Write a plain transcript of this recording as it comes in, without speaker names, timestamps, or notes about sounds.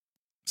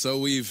So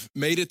we've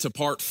made it to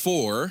part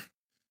 4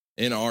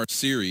 in our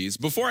series.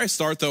 Before I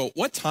start though,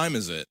 what time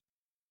is it?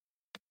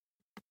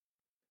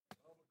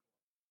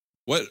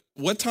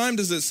 What time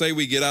does it say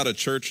we get out of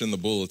church in the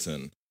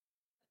bulletin?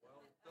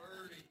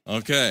 12:30.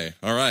 Okay,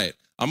 all right.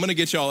 I'm going to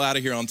get y'all out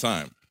of here on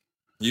time.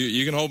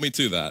 You can hold me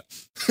to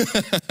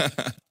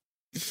that.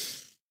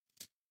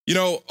 You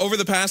know, over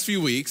the past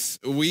few weeks,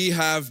 we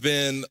have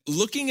been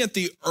looking at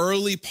the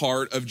early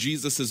part of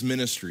Jesus'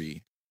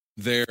 ministry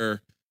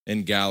there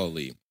in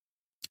Galilee.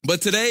 But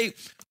today,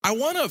 I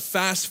want to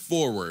fast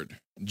forward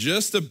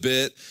just a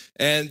bit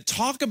and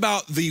talk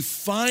about the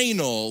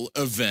final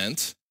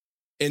event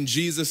in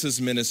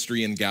Jesus'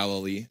 ministry in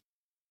Galilee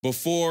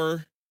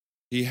before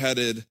he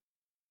headed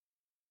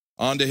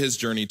onto his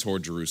journey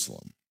toward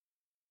Jerusalem.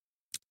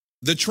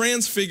 The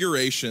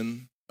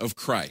transfiguration of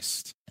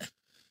Christ.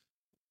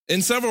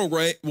 In several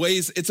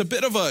ways, it's a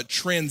bit of a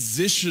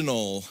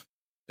transitional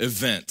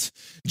event.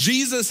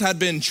 Jesus had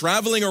been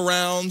traveling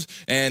around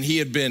and he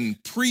had been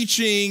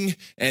preaching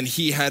and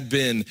he had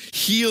been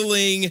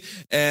healing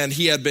and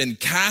he had been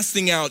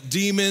casting out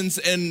demons,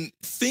 and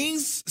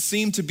things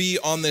seemed to be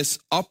on this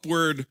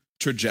upward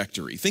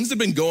trajectory. Things had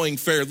been going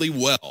fairly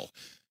well,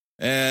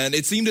 and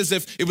it seemed as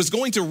if it was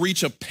going to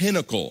reach a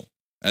pinnacle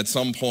at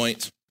some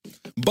point.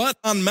 But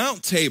on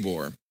Mount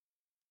Tabor,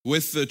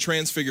 with the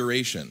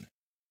transfiguration,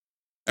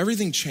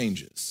 everything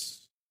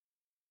changes.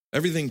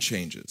 Everything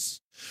changes.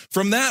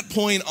 From that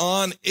point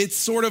on, it's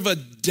sort of a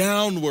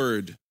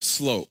downward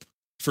slope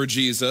for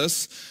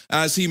Jesus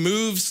as he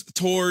moves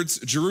towards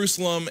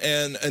Jerusalem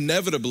and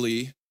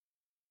inevitably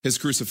his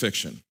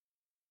crucifixion.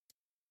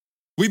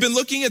 We've been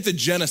looking at the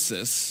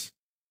genesis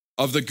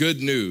of the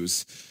good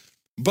news,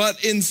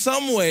 but in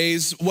some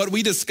ways, what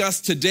we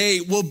discuss today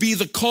will be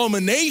the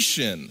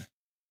culmination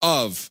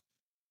of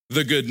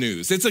the good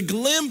news. It's a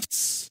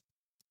glimpse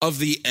of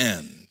the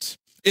end.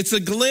 It's a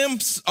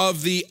glimpse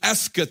of the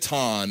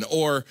eschaton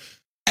or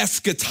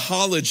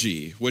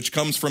eschatology, which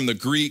comes from the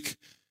Greek,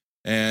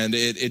 and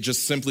it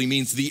just simply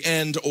means the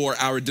end, or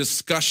our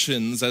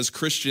discussions as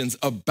Christians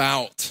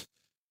about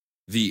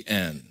the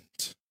end.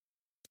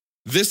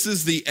 This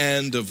is the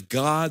end of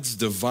God's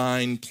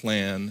divine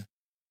plan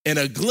and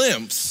a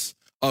glimpse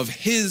of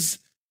his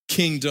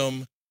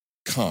kingdom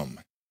come.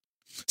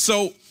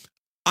 So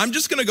I'm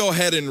just going to go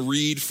ahead and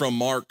read from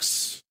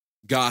Mark's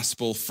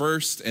gospel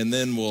first, and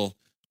then we'll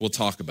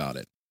talk about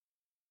it.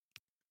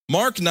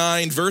 Mark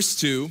 9, verse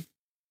 2.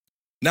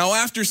 Now,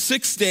 after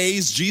 6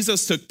 days,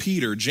 Jesus took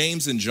Peter,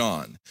 James, and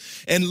John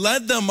and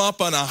led them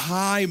up on a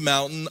high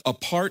mountain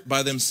apart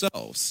by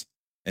themselves,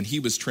 and he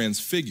was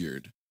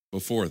transfigured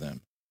before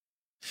them.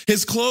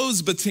 His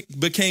clothes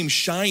became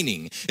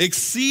shining,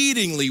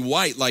 exceedingly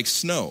white like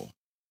snow,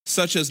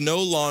 such as no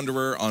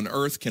launderer on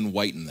earth can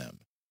whiten them.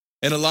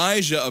 And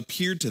Elijah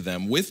appeared to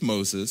them with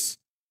Moses,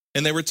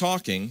 and they were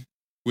talking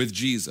with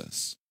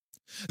Jesus.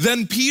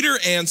 Then Peter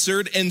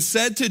answered and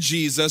said to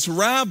Jesus,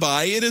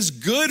 Rabbi, it is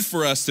good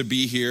for us to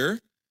be here,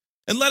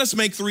 and let us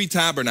make 3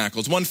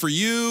 tabernacles, one for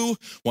you,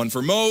 one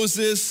for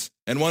Moses,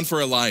 and one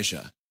for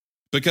Elijah,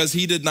 because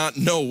he did not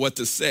know what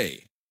to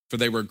say, for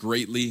they were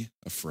greatly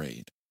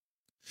afraid.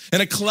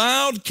 And a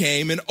cloud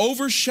came and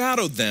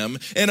overshadowed them,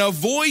 and a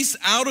voice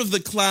out of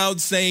the cloud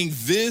saying,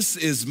 This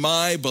is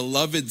my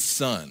beloved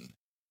Son,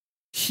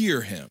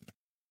 hear him.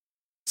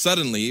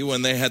 Suddenly,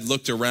 when they had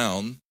looked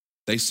around,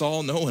 they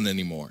saw no one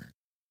anymore,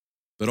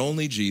 but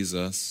only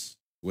Jesus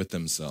with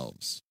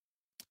themselves.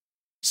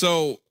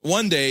 So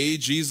one day,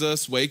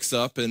 Jesus wakes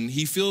up and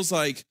he feels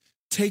like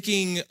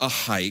taking a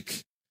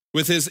hike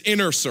with his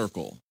inner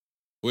circle,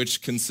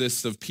 which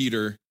consists of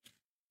Peter,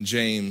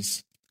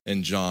 James,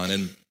 and John.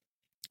 And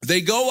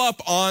they go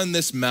up on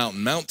this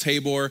mountain, Mount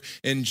Tabor,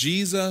 and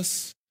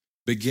Jesus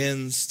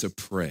begins to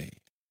pray.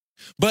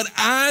 But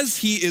as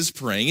he is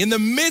praying, in the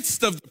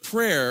midst of the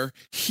prayer,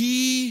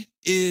 he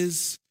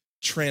is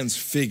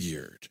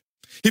transfigured.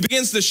 He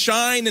begins to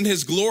shine in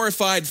his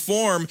glorified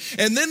form,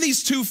 and then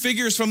these 2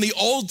 figures from the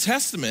Old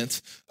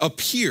Testament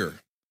appear.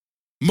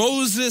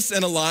 Moses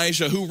and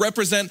Elijah, who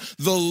represent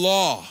the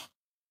law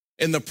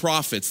and the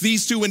prophets.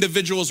 These 2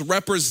 individuals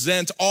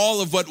represent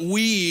all of what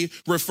we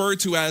refer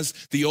to as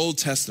the Old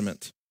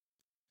Testament.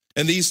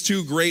 And these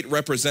 2 great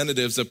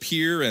representatives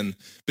appear and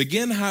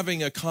begin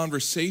having a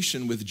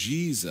conversation with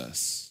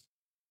Jesus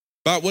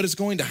about what is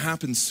going to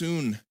happen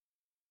soon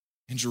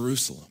in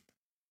Jerusalem.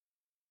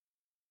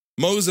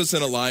 Moses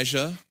and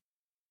Elijah,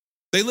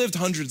 they lived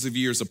hundreds of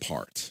years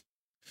apart,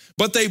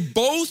 but they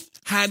both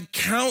had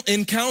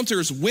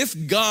encounters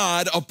with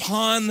God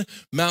upon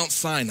Mount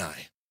Sinai.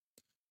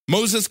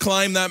 Moses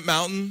climbed that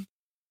mountain,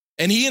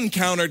 and he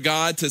encountered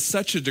God to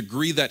such a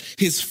degree that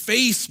his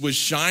face was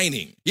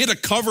shining. He had to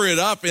cover it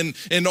up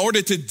in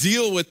order to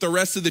deal with the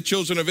rest of the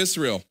children of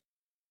Israel.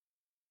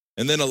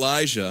 And then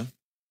Elijah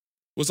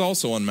was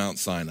also on Mount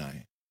Sinai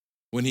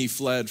when he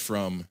fled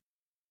from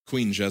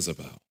Queen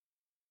Jezebel.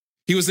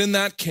 He was in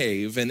that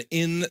cave, and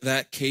in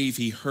that cave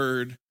he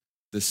heard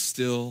the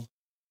still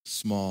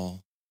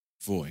small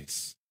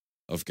voice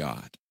of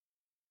God.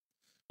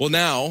 Well,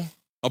 now,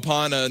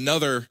 upon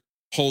another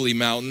holy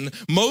mountain,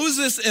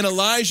 Moses and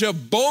Elijah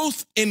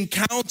both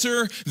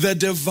encounter the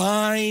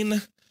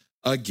divine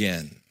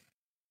again.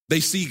 They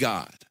see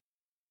God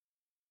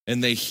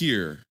and they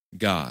hear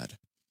God.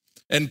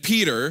 And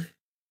Peter,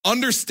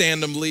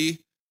 understandably,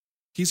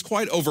 he's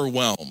quite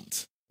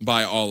overwhelmed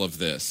by all of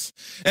this.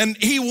 And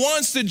he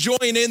wants to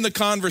join in the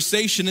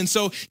conversation. And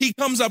so he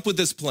comes up with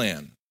this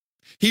plan.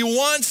 He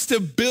wants to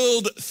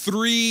build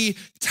 3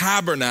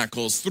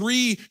 tabernacles,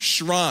 3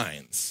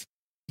 shrines.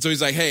 So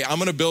he's like, hey, I'm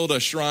going to build a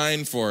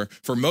shrine for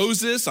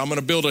Moses. I'm going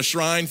to build a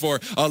shrine for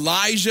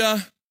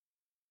Elijah.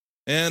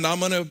 And I'm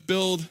going to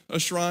build a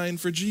shrine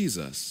for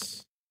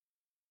Jesus.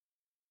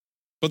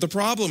 But the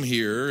problem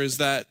here is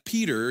that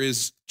Peter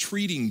is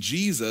treating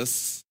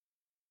Jesus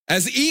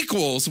as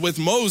equals with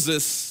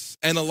Moses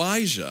and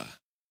Elijah.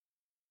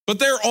 But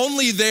they're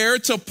only there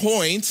to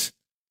point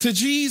to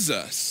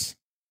Jesus.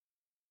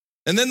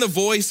 And then the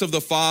voice of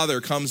the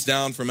Father comes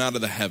down from out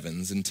of the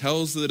heavens and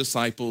tells the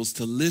disciples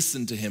to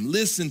listen to him,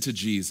 listen to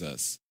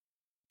Jesus,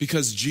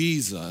 because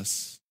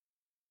Jesus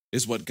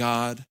is what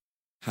God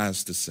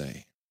has to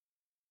say.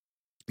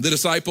 The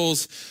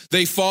disciples,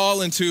 they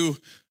fall into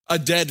a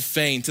dead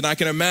faint. And I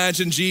can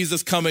imagine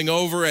Jesus coming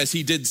over as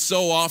he did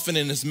so often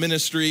in his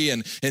ministry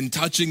and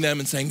touching them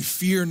and saying,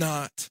 fear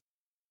not.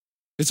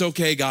 It's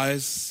okay,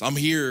 guys. I'm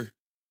here.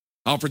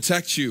 I'll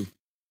protect you.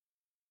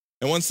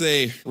 And once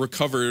they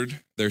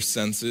recovered their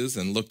senses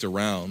and looked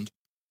around,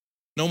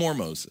 no more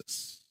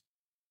Moses,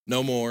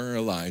 no more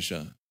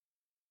Elijah,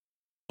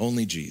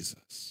 only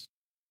Jesus.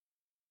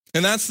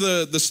 And that's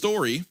the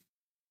story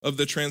of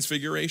the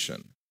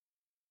Transfiguration.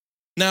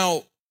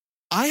 Now,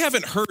 I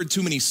haven't heard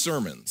too many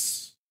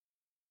sermons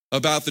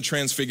about the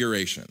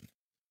Transfiguration.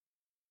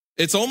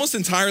 It's almost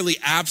entirely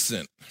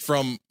absent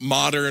from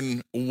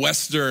modern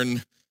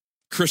Western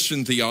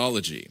Christian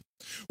theology,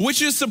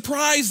 which is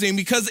surprising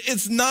because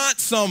it's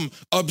not some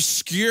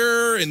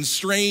obscure and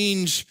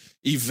strange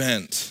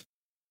event.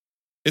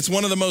 It's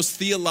one of the most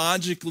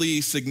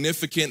theologically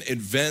significant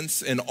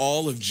events in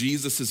all of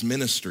Jesus'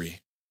 ministry.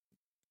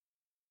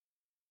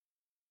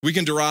 We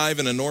can derive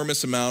an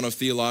enormous amount of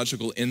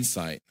theological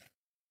insight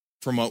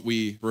from what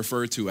we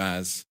refer to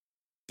as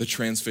the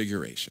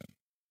Transfiguration.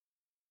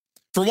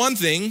 For one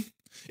thing,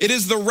 it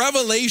is the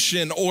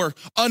revelation or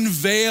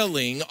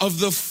unveiling of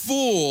the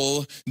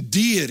full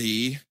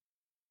deity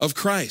of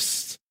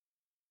Christ.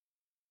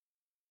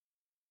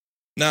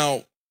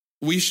 Now,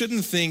 we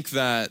shouldn't think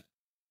that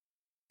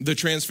the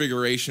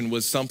Transfiguration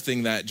was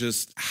something that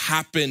just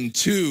happened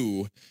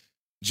to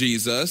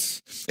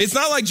Jesus. It's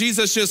not like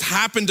Jesus just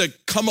happened to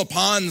come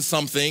upon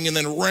something and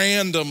then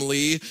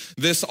randomly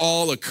this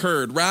all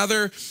occurred.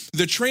 Rather,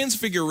 the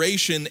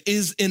Transfiguration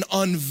is an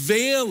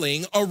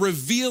unveiling, a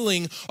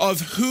revealing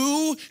of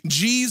who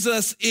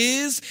Jesus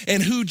is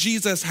and who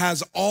Jesus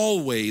has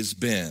always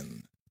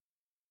been.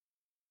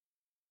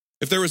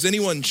 If there was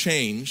anyone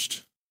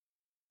changed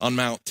on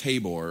Mount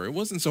Tabor, it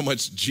wasn't so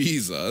much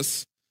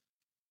Jesus,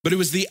 but it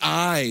was the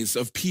eyes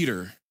of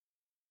Peter,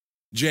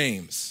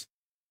 James,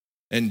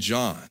 and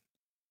John.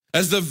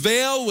 As the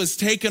veil was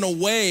taken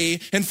away,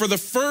 and for the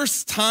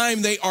first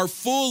time they are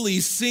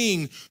fully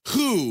seeing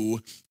who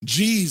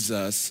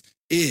Jesus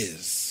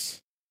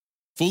is.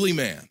 Fully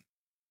man,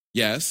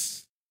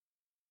 yes,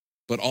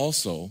 but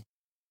also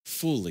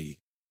fully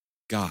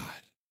God.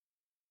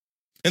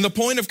 And the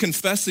point of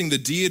confessing the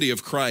deity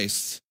of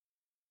Christ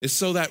is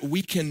so that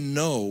we can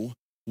know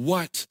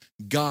what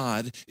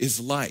God is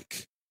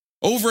like.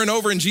 Over and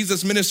over in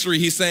Jesus' ministry,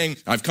 he's saying,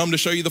 I've come to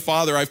show you the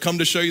Father. I've come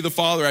to show you the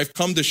Father. I've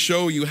come to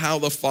show you how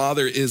the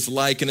Father is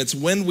like. And it's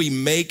when we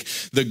make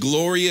the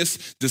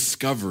glorious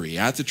discovery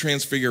at the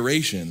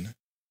Transfiguration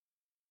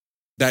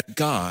that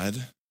God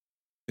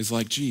is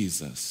like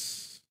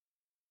Jesus.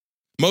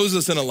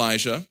 Moses and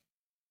Elijah,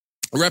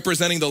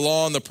 representing the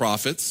law and the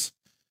prophets,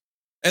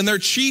 and their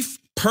chief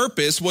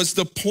purpose was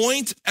to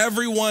point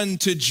everyone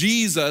to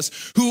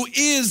Jesus, who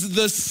is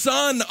the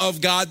Son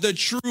of God, the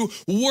true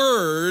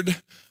Word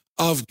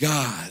of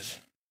God.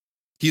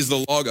 He's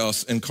the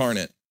Logos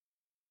incarnate.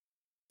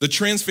 The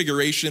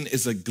Transfiguration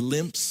is a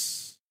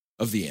glimpse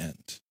of the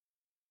end,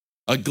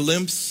 a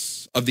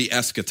glimpse of the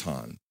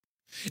eschaton.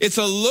 It's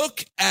a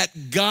look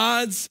at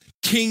God's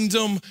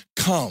kingdom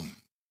come.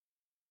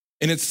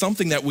 And it's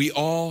something that we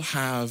all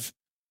have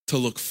to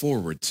look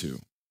forward to.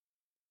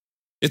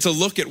 It's a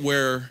look at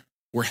where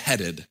we're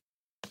headed.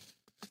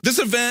 This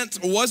event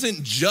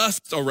wasn't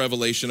just a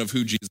revelation of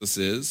who Jesus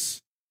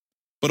is,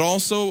 but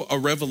also a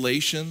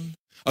revelation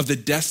of the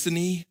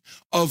destiny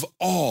of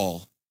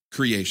all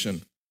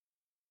creation.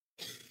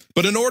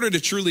 But in order to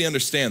truly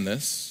understand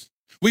this,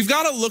 we've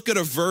got to look at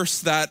a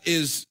verse that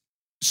is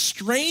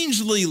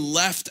strangely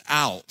left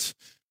out.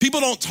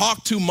 People don't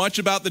talk too much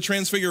about the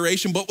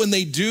Transfiguration, but when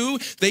they do,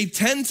 they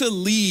tend to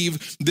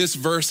leave this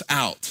verse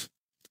out.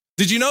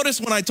 Did you notice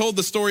when I told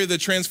the story of the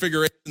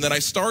Transfiguration that I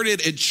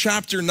started at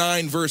chapter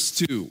 9, verse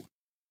 2?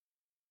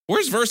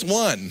 Where's verse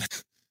 1?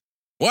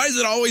 Why does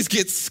it always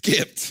get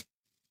skipped?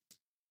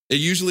 It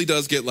usually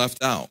does get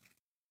left out.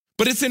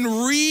 But it's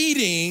in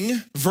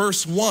reading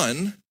verse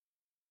 1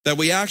 that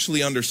we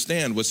actually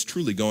understand what's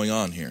truly going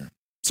on here.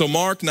 So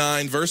Mark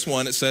 9, verse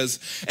 1, it says,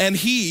 "And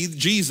he,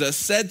 Jesus,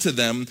 said to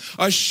them,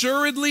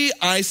 'Assuredly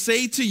I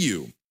say to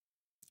you,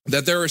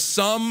 that there are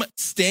some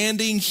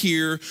standing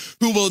here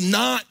who will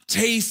not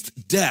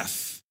taste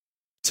death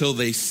till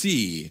they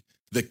see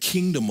the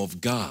kingdom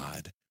of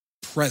God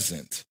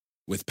present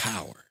with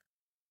power.'"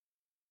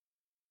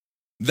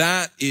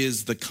 That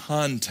is the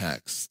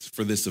context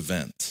for this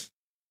event.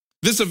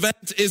 This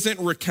event isn't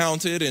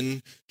recounted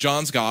in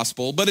John's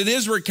gospel, but it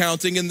is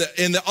recounting in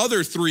the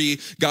other three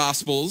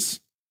gospels.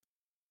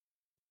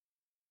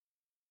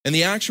 And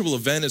the actual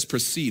event is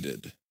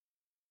preceded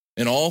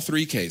in all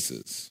three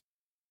cases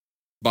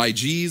by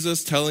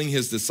Jesus telling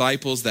his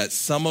disciples that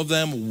some of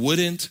them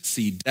wouldn't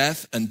see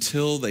death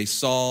until they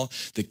saw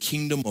the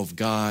kingdom of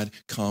God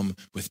come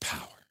with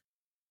power.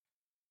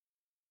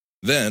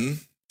 Then,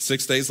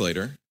 6 days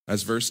later,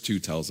 as verse 2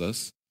 tells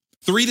us,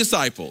 three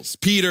disciples,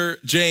 Peter,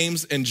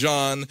 James, and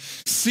John,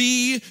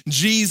 see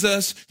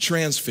Jesus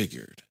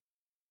transfigured.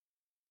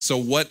 So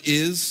what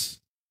is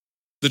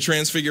the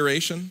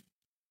transfiguration?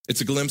 It's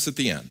a glimpse at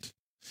the end.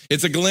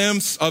 It's a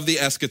glimpse of the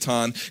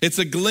eschaton. It's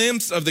a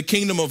glimpse of the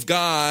kingdom of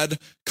God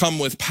come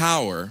with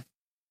power.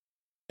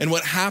 And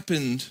what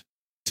happened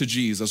to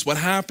Jesus, what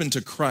happened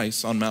to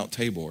Christ on Mount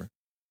Tabor,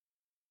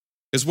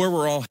 is where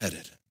we're all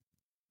headed.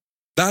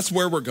 That's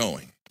where we're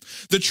going.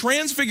 The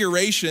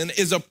transfiguration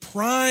is a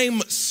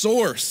prime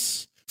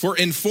source for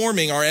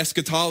informing our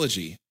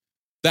eschatology.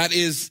 That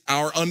is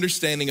our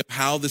understanding of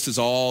how this is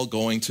all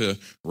going to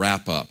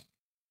wrap up.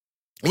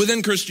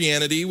 Within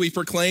Christianity, we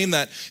proclaim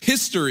that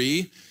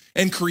history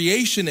and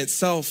creation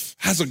itself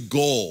has a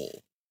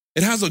goal.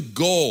 It has a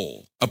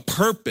goal, a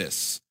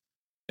purpose.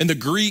 In the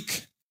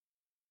Greek,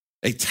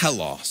 a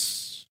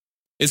telos.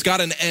 It's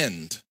got an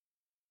end,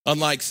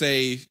 unlike,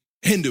 say,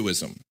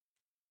 Hinduism.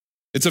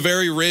 It's a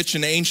very rich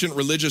and ancient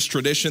religious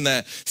tradition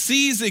that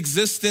sees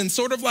existence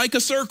sort of like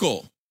a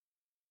circle.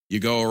 You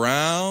go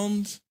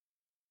around,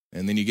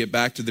 and then you get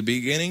back to the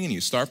beginning, and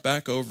you start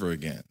back over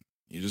again.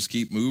 You just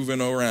keep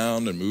moving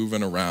around and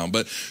moving around.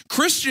 But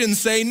Christians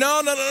say,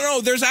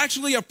 no. There's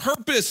actually a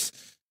purpose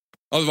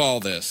of all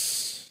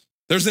this.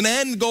 There's an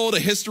end goal to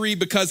history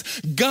because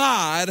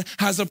God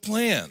has a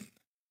plan.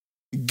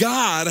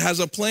 God has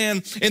a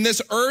plan in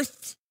this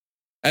earth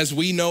as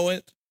we know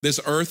it, this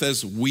earth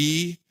as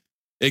we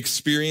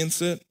experience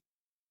it.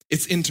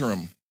 It's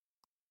interim.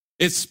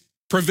 It's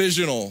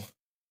provisional.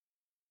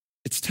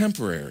 It's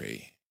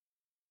temporary.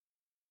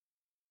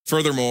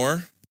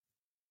 Furthermore,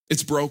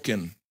 it's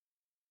broken.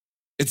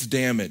 It's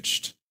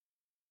damaged.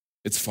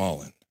 It's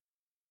fallen.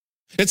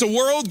 It's a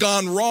world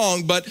gone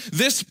wrong, but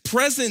this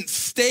present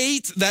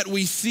state that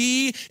we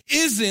see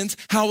isn't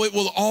how it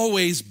will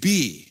always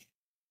be.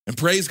 And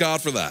praise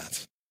God for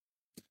that.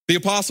 The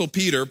Apostle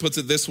Peter puts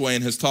it this way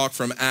in his talk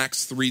from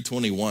Acts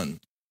 3:21.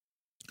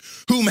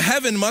 "Whom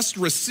heaven must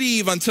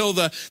receive until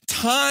the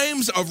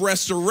times of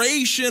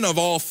restoration of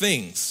all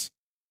things,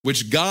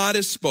 which God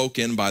has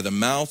spoken by the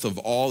mouth of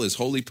all his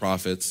holy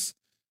prophets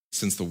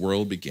since the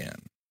world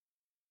began."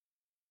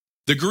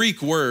 The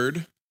Greek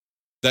word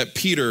that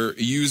Peter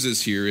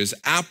uses here is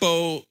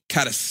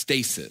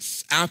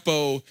apokatastasis.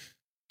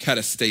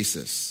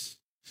 Apokatastasis.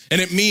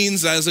 And it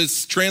means, as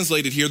it's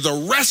translated here,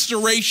 the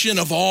restoration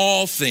of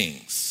all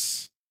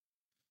things.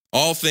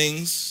 All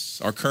things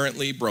are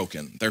currently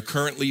broken. They're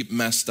currently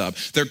messed up.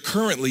 They're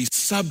currently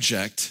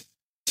subject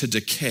to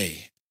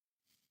decay.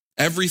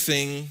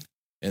 Everything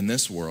in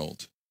this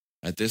world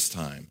at this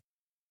time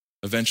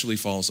eventually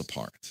falls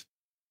apart.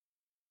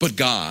 But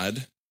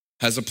God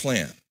has a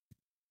plan.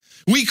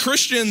 We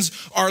Christians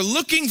are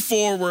looking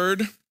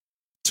forward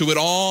to it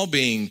all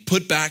being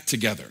put back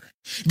together,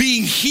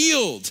 being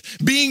healed,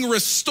 being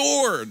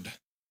restored.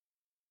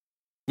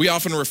 We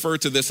often refer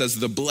to this as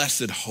the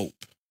blessed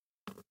hope.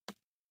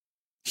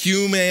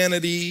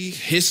 Humanity,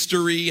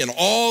 history, and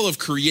all of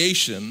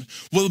creation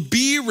will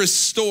be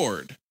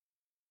restored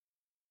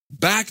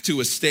back to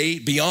a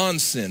state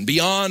beyond sin,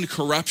 beyond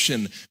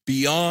corruption,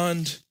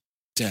 beyond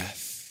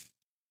death.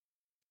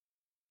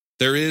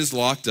 There is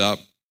locked up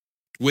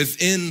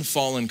within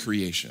fallen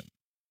creation.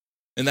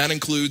 And that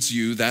includes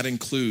you, that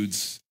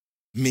includes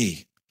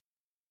me.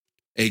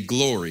 A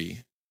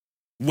glory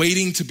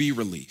waiting to be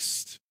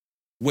released,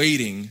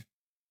 waiting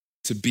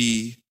to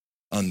be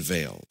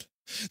unveiled.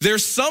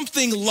 There's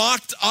something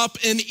locked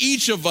up in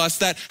each of us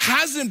that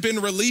hasn't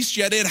been released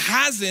yet. It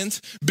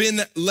hasn't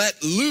been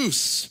let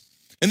loose.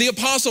 And the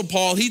Apostle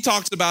Paul, he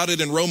talks about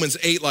it in Romans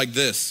 8 like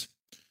this.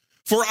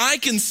 "For I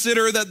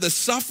consider that the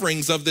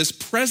sufferings of this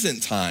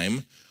present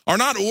time are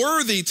not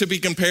worthy to be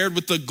compared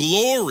with the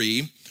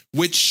glory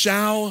which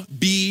shall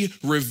be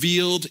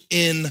revealed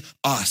in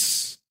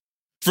us.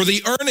 For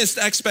the earnest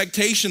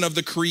expectation of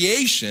the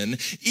creation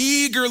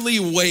eagerly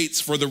waits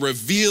for the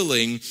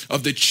revealing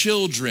of the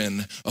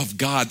children of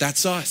God."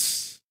 That's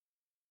us.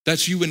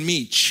 That's you and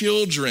me,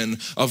 children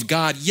of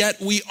God.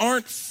 Yet we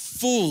aren't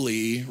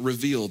fully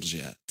revealed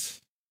yet.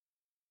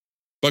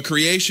 But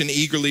creation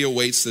eagerly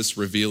awaits this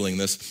revealing,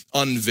 this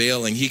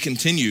unveiling. He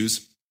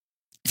continues,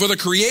 For the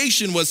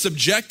creation was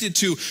subjected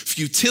to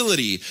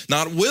futility,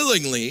 not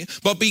willingly,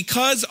 but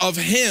because of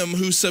him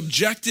who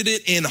subjected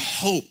it in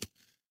hope,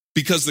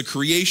 because the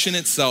creation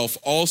itself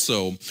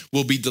also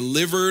will be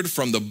delivered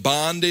from the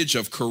bondage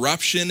of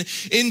corruption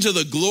into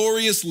the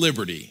glorious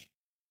liberty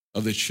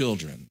of the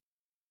children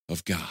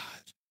of God.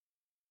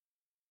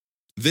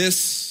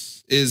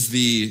 This is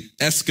the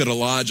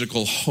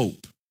eschatological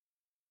hope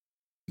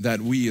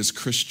that we as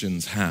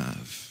Christians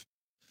have.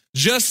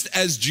 Just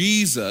as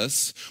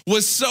Jesus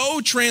was so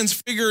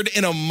transfigured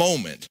in a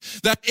moment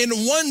that in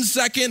 1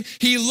 second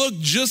he looked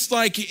just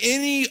like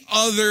any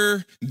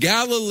other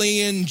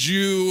Galilean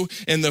Jew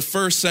in the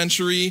first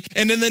century,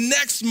 and in the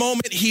next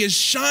moment he is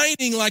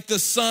shining like the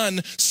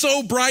sun,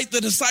 so bright the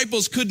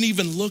disciples couldn't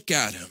even look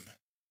at him.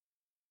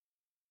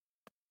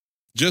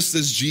 Just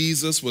as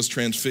Jesus was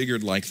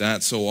transfigured like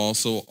that, so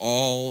also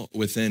all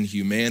within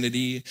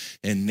humanity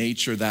and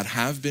nature that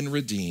have been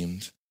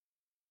redeemed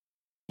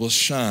will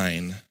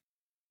shine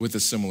with a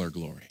similar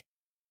glory.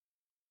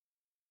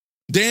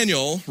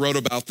 Daniel wrote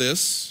about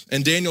this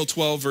in Daniel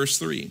 12, verse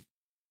 3.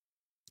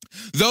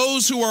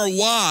 Those who are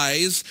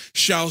wise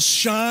shall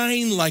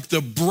shine like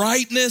the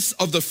brightness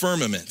of the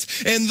firmament,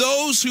 and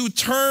those who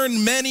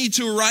turn many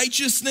to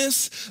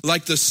righteousness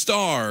like the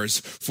stars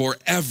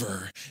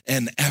forever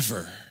and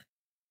ever.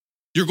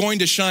 You're going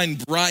to shine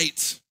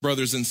bright,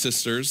 brothers and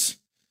sisters.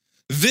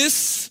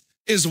 This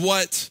is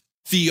what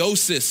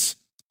theosis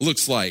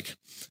looks like.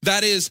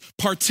 That is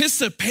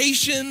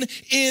participation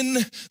in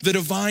the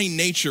divine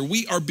nature.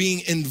 We are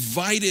being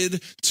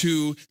invited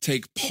to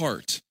take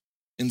part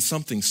in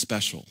something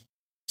special,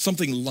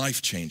 something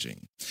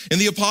life-changing. And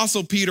the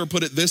Apostle Peter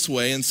put it this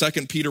way in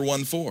 2 Peter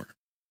 1:4.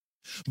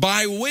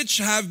 By which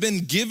have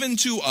been given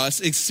to us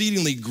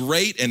exceedingly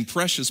great and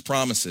precious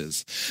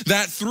promises,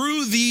 that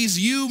through these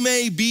you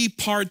may be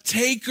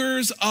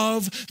partakers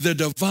of the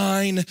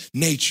divine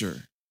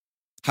nature,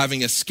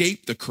 having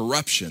escaped the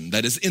corruption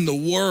that is in the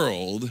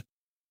world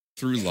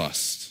through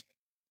lust.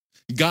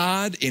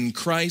 God in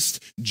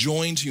Christ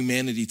joined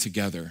humanity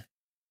together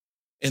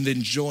and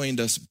then joined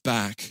us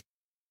back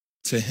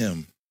to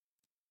him.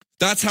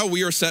 That's how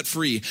we are set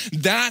free.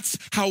 That's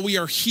how we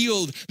are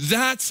healed.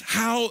 That's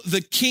how the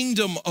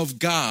kingdom of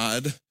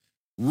God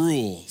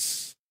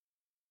rules.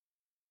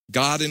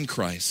 God in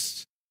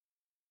Christ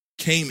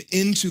came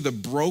into the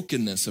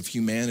brokenness of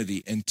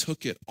humanity and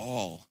took it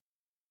all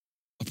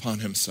upon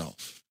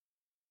himself.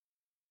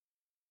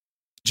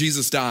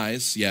 Jesus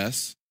dies,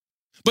 yes,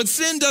 but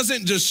sin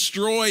doesn't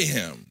destroy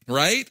him,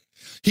 right?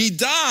 He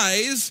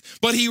dies,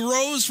 but he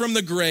rose from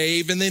the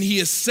grave, and then he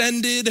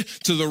ascended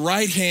to the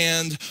right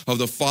hand of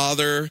the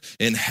Father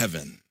in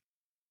heaven.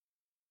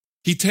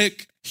 He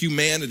took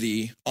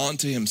humanity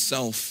onto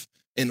himself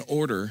in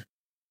order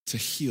to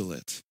heal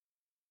it.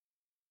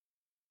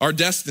 Our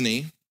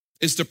destiny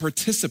is to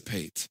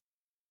participate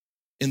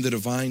in the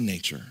divine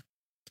nature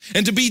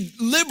and to be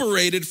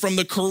liberated from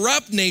the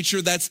corrupt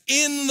nature that's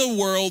in the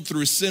world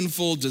through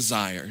sinful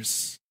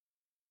desires.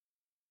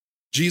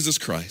 Jesus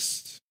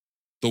Christ,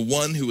 the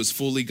one who is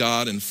fully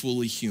God and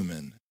fully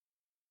human,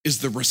 is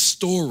the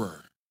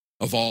restorer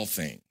of all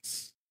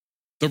things.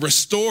 The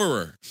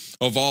restorer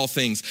of all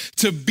things.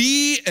 To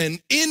be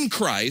in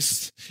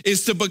Christ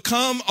is to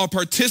become a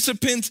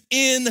participant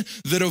in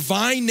the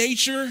divine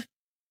nature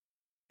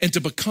and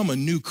to become a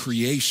new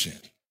creation.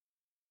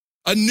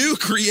 A new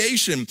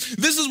creation.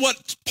 This is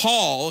what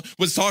Paul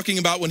was talking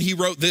about when he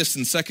wrote this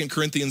in 2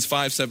 Corinthians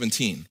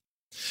 5:17.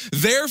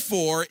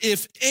 Therefore,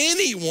 if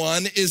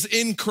anyone is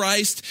in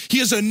Christ, he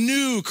is a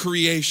new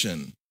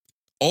creation.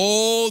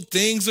 Old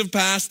things have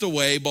passed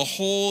away.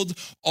 Behold,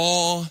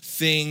 all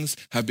things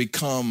have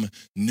become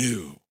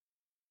new.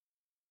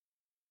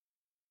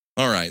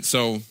 All right,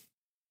 so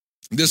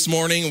this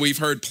morning we've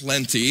heard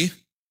plenty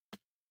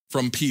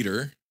from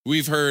Peter.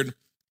 We've heard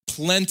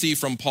plenty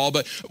from Paul,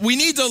 but we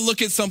need to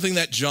look at something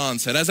that John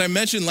said. As I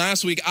mentioned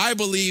last week, I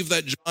believe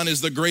that John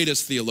is the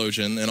greatest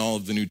theologian in all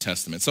of the New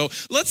Testament. So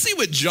let's see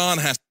what John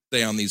has to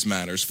say on these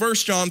matters.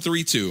 1 John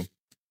 3:2.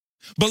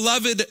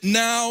 Beloved,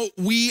 now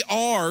we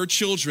are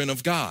children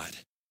of God,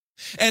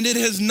 and it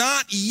has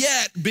not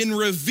yet been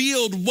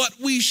revealed what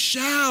we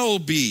shall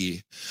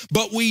be.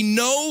 But we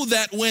know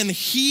that when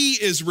he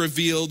is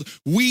revealed,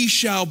 we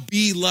shall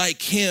be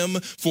like him,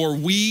 for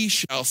we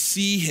shall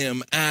see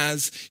him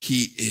as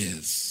he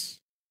is.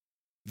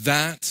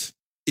 That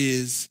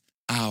is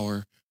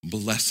our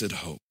blessed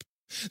hope.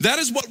 That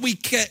is what we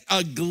get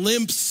a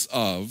glimpse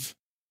of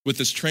with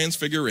this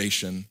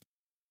transfiguration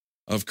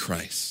of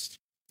Christ.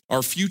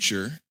 Our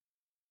future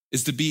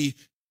is to be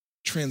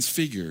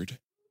transfigured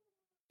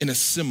in a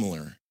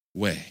similar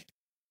way.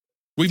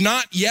 We've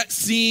not yet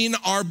seen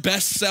our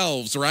best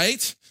selves,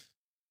 right?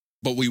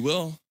 But we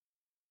will.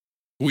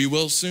 We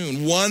will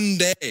soon, one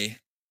day.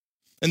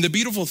 And the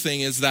beautiful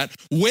thing is that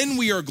when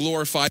we are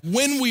glorified,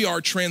 when we are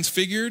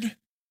transfigured,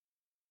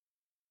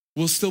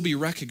 we'll still be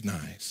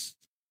recognized.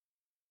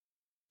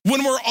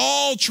 When we're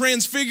all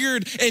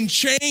transfigured and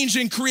changed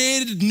and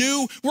created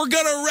new, we're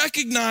going to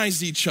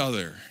recognize each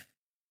other.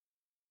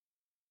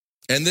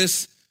 And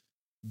this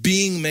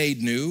being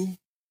made new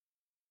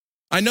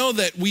I know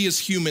that we as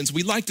humans,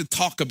 we like to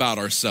talk about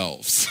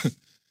ourselves.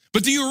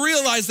 But do you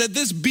realize that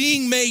this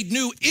being made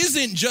new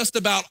isn't just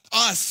about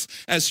us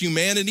as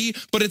humanity,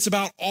 but it's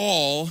about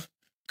all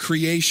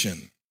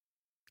creation?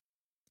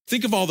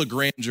 Think of all the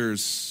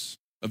grandeurs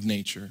of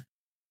nature: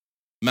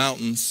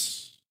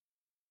 mountains,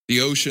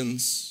 the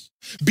oceans,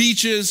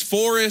 beaches,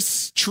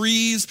 forests,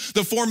 trees,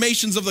 the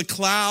formations of the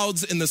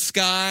clouds in the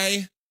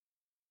sky,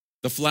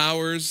 the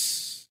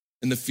flowers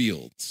in the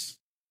fields.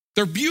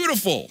 They're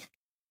beautiful.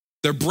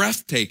 They're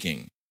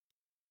breathtaking,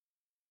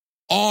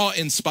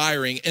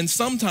 awe-inspiring. And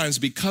sometimes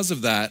because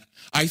of that,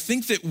 I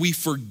think that we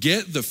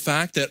forget the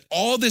fact that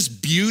all this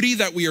beauty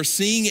that we are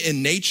seeing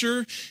in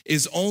nature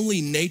is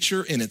only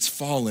nature in its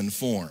fallen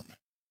form.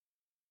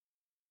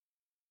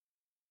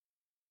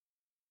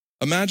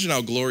 Imagine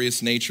how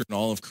glorious nature and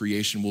all of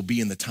creation will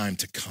be in the time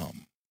to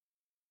come.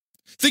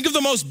 Think of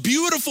the most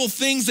beautiful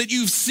things that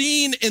you've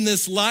seen in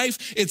this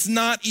life. It's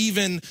not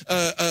even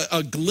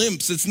a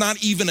glimpse. It's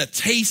not even a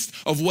taste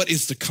of what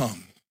is to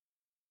come.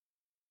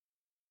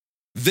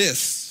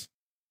 This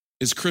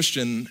is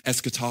Christian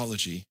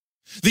eschatology.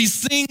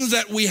 These things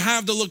that we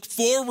have to look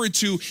forward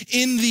to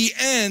in the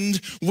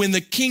end when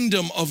the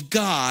kingdom of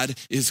God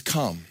is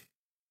come.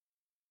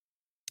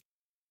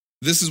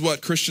 This is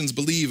what Christians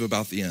believe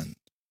about the end.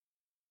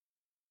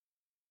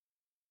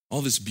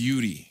 All this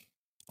beauty,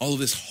 all of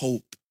this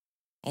hope,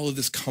 all of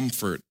this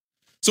comfort.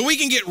 So we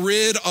can get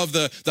rid of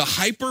the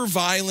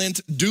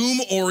hyper-violent,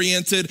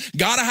 doom-oriented,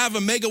 gotta have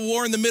a mega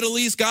war in the Middle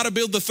East, gotta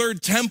build the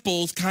third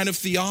temple kind of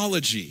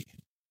theology.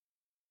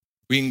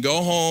 We can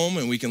go home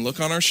and we can look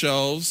on our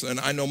shelves, and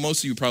I know most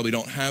of you probably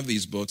don't have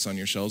these books on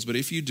your shelves, but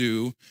if you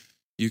do,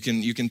 you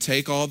can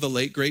take all the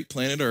late great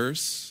Planet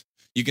Earths,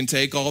 you can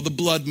take all the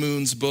Blood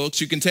Moons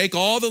books, you can take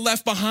all the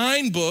Left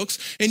Behind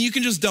books, and you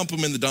can just dump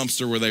them in the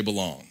dumpster where they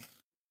belong.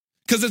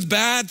 Because it's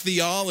bad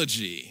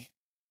theology.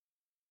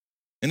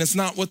 And it's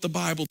not what the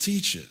Bible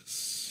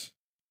teaches.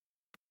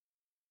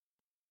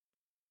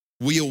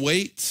 We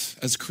await,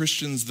 as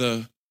Christians,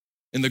 in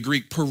the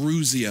Greek,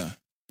 parousia,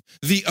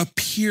 the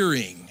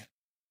appearing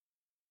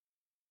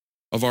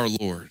of our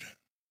Lord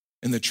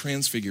in the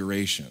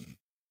transfiguration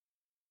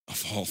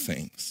of all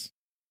things.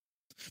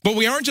 But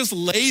we aren't just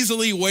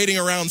lazily waiting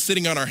around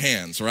sitting on our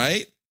hands,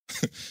 right?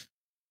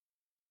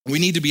 We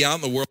need to be out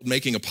in the world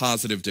making a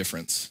positive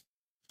difference,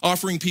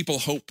 offering people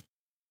hope,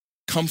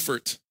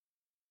 comfort,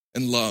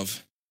 and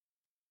love.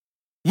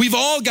 We've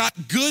all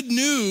got good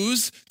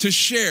news to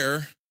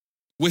share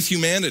with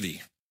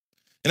humanity.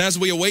 And as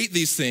we await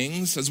these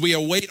things, as we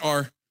await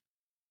our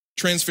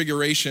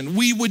transfiguration,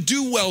 we would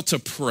do well to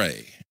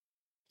pray.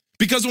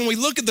 Because when we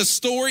look at the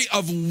story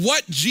of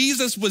what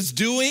Jesus was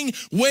doing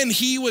when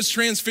he was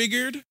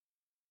transfigured,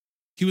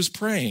 he was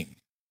praying.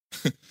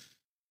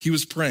 He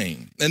was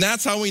praying. And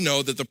that's how we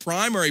know that the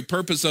primary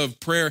purpose of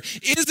prayer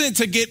isn't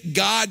to get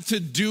God to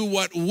do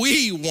what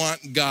we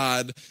want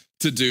God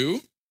to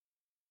do,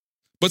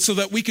 but so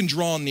that we can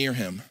draw near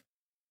him,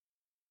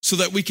 so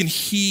that we can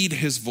heed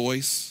his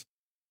voice,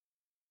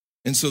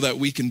 and so that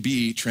we can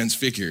be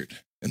transfigured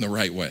in the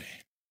right way.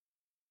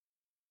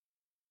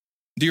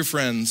 Dear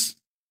friends,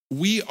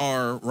 we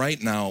are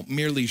right now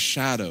merely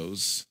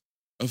shadows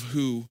of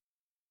who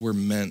we're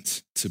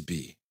meant to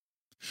be.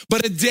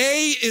 But a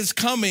day is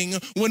coming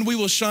when we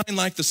will shine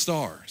like the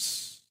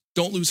stars.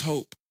 Don't lose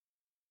hope.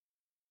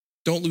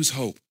 Don't lose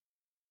hope.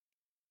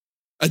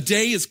 A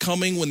day is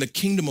coming when the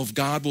kingdom of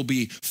God will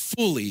be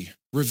fully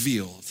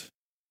revealed.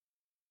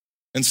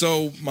 And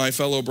so, my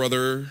fellow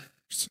brothers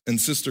and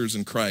sisters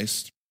in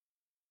Christ,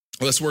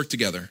 let's work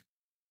together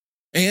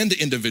and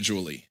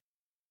individually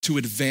to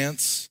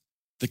advance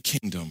the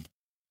kingdom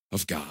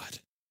of God.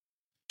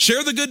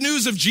 Share the good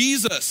news of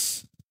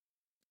Jesus,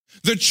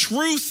 the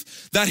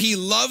truth that he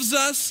loves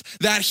us,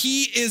 that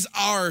he is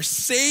our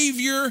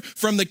Savior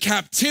from the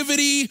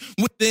captivity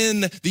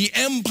within the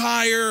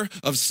empire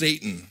of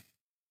Satan,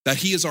 that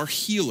he is our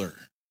healer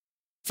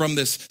from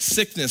this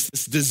sickness,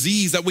 this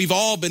disease that we've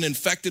all been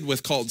infected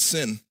with called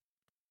sin,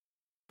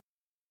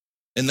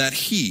 and that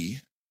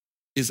he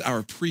is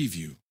our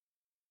preview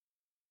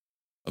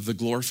of the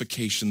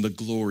glorification, the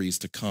glories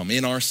to come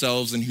in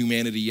ourselves and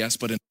humanity, yes,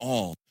 but in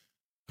all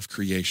of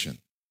creation.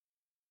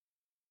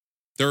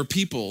 There are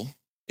people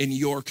in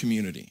your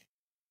community,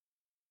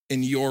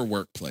 in your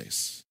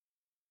workplace,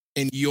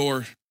 in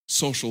your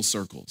social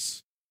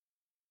circles.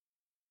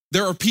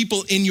 There are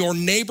people in your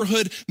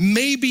neighborhood,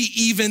 maybe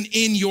even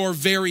in your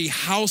very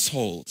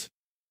household,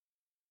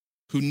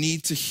 who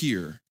need to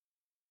hear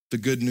the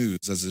good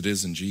news as it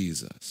is in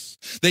Jesus.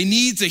 They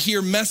need to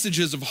hear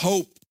messages of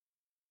hope.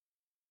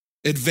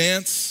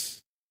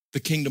 Advance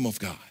the kingdom of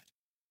God,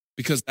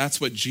 because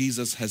that's what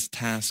Jesus has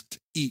tasked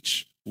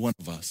each one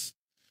of us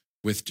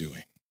with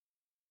doing.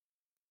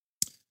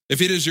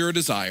 If it is your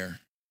desire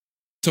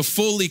to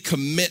fully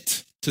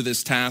commit to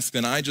this task,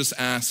 then I just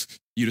ask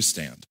you to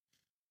stand.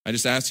 I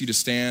just ask you to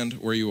stand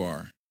where you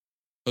are.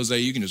 Jose,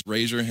 you can just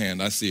raise your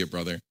hand. I see it,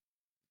 brother.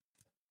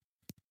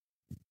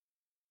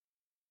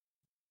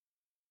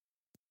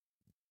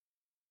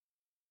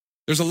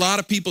 There's a lot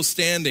of people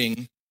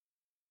standing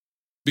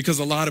because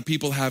a lot of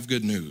people have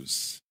good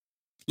news.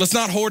 Let's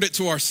not hoard it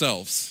to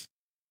ourselves.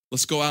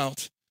 Let's go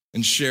out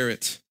and share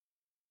it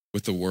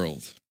with the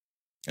world.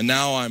 And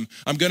now I'm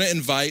going to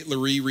invite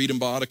Larry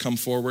Riedenbaugh to come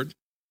forward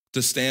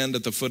to stand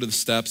at the foot of the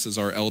steps as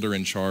our elder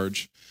in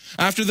charge.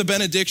 After the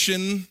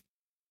benediction,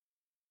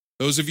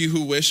 those of you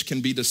who wish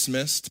can be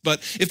dismissed. But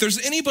if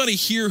there's anybody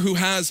here who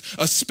has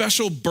a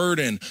special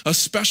burden, a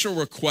special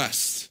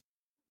request,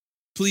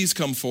 please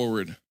come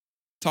forward.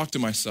 Talk to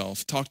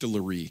myself, talk to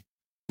Larry.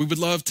 We would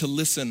love to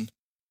listen.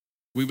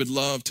 We would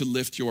love to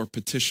lift your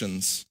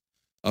petitions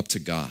up to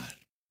God.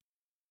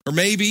 Or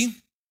maybe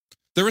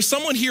there is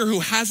someone here who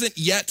hasn't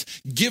yet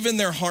given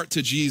their heart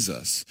to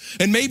Jesus.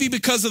 And maybe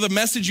because of the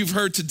message you've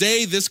heard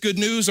today, this good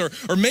news, or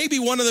maybe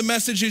one of the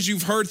messages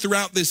you've heard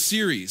throughout this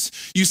series,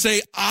 you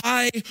say,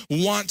 I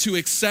want to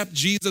accept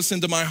Jesus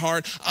into my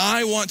heart.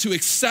 I want to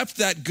accept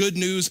that good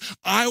news.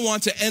 I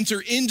want to enter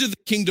into the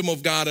kingdom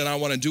of God, and I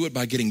want to do it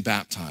by getting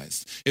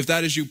baptized. If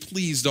that is you,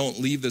 please don't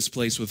leave this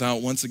place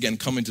without once again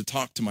coming to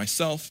talk to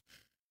myself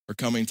or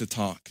coming to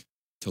talk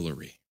to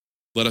Larry.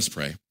 Let us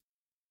pray.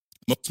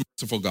 Most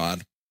merciful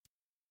God,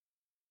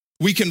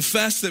 we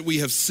confess that we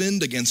have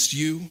sinned against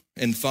you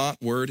in thought,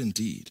 word, and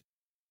deed,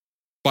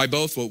 by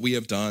both what we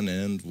have done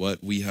and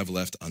what we have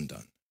left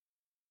undone.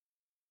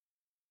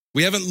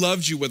 We haven't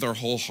loved you with our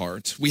whole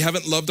heart. We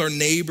haven't loved our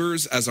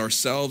neighbors as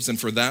ourselves, and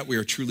for that we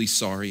are truly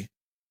sorry.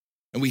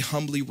 And we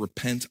humbly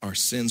repent our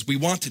sins. We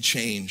want to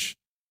change,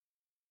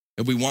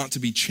 and we want to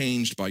be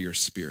changed by your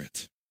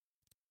Spirit.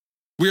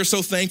 We are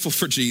so thankful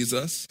for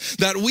Jesus,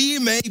 that we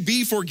may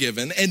be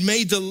forgiven and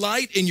may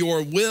delight in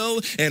your will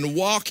and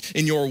walk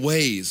in your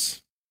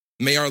ways.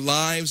 May our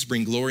lives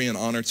bring glory and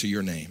honor to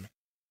your name.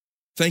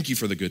 Thank you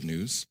for the good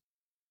news.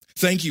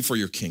 Thank you for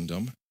your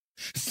kingdom.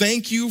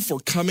 Thank you for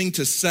coming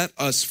to set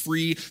us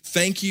free.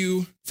 Thank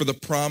you for the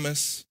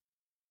promise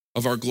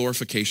of our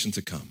glorification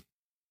to come.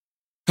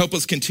 Help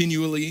us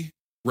continually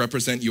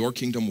represent your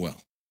kingdom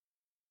well.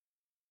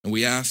 And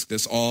we ask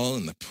this all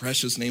in the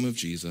precious name of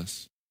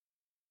Jesus.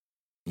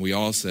 We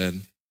all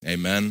said,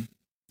 amen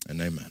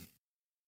and amen.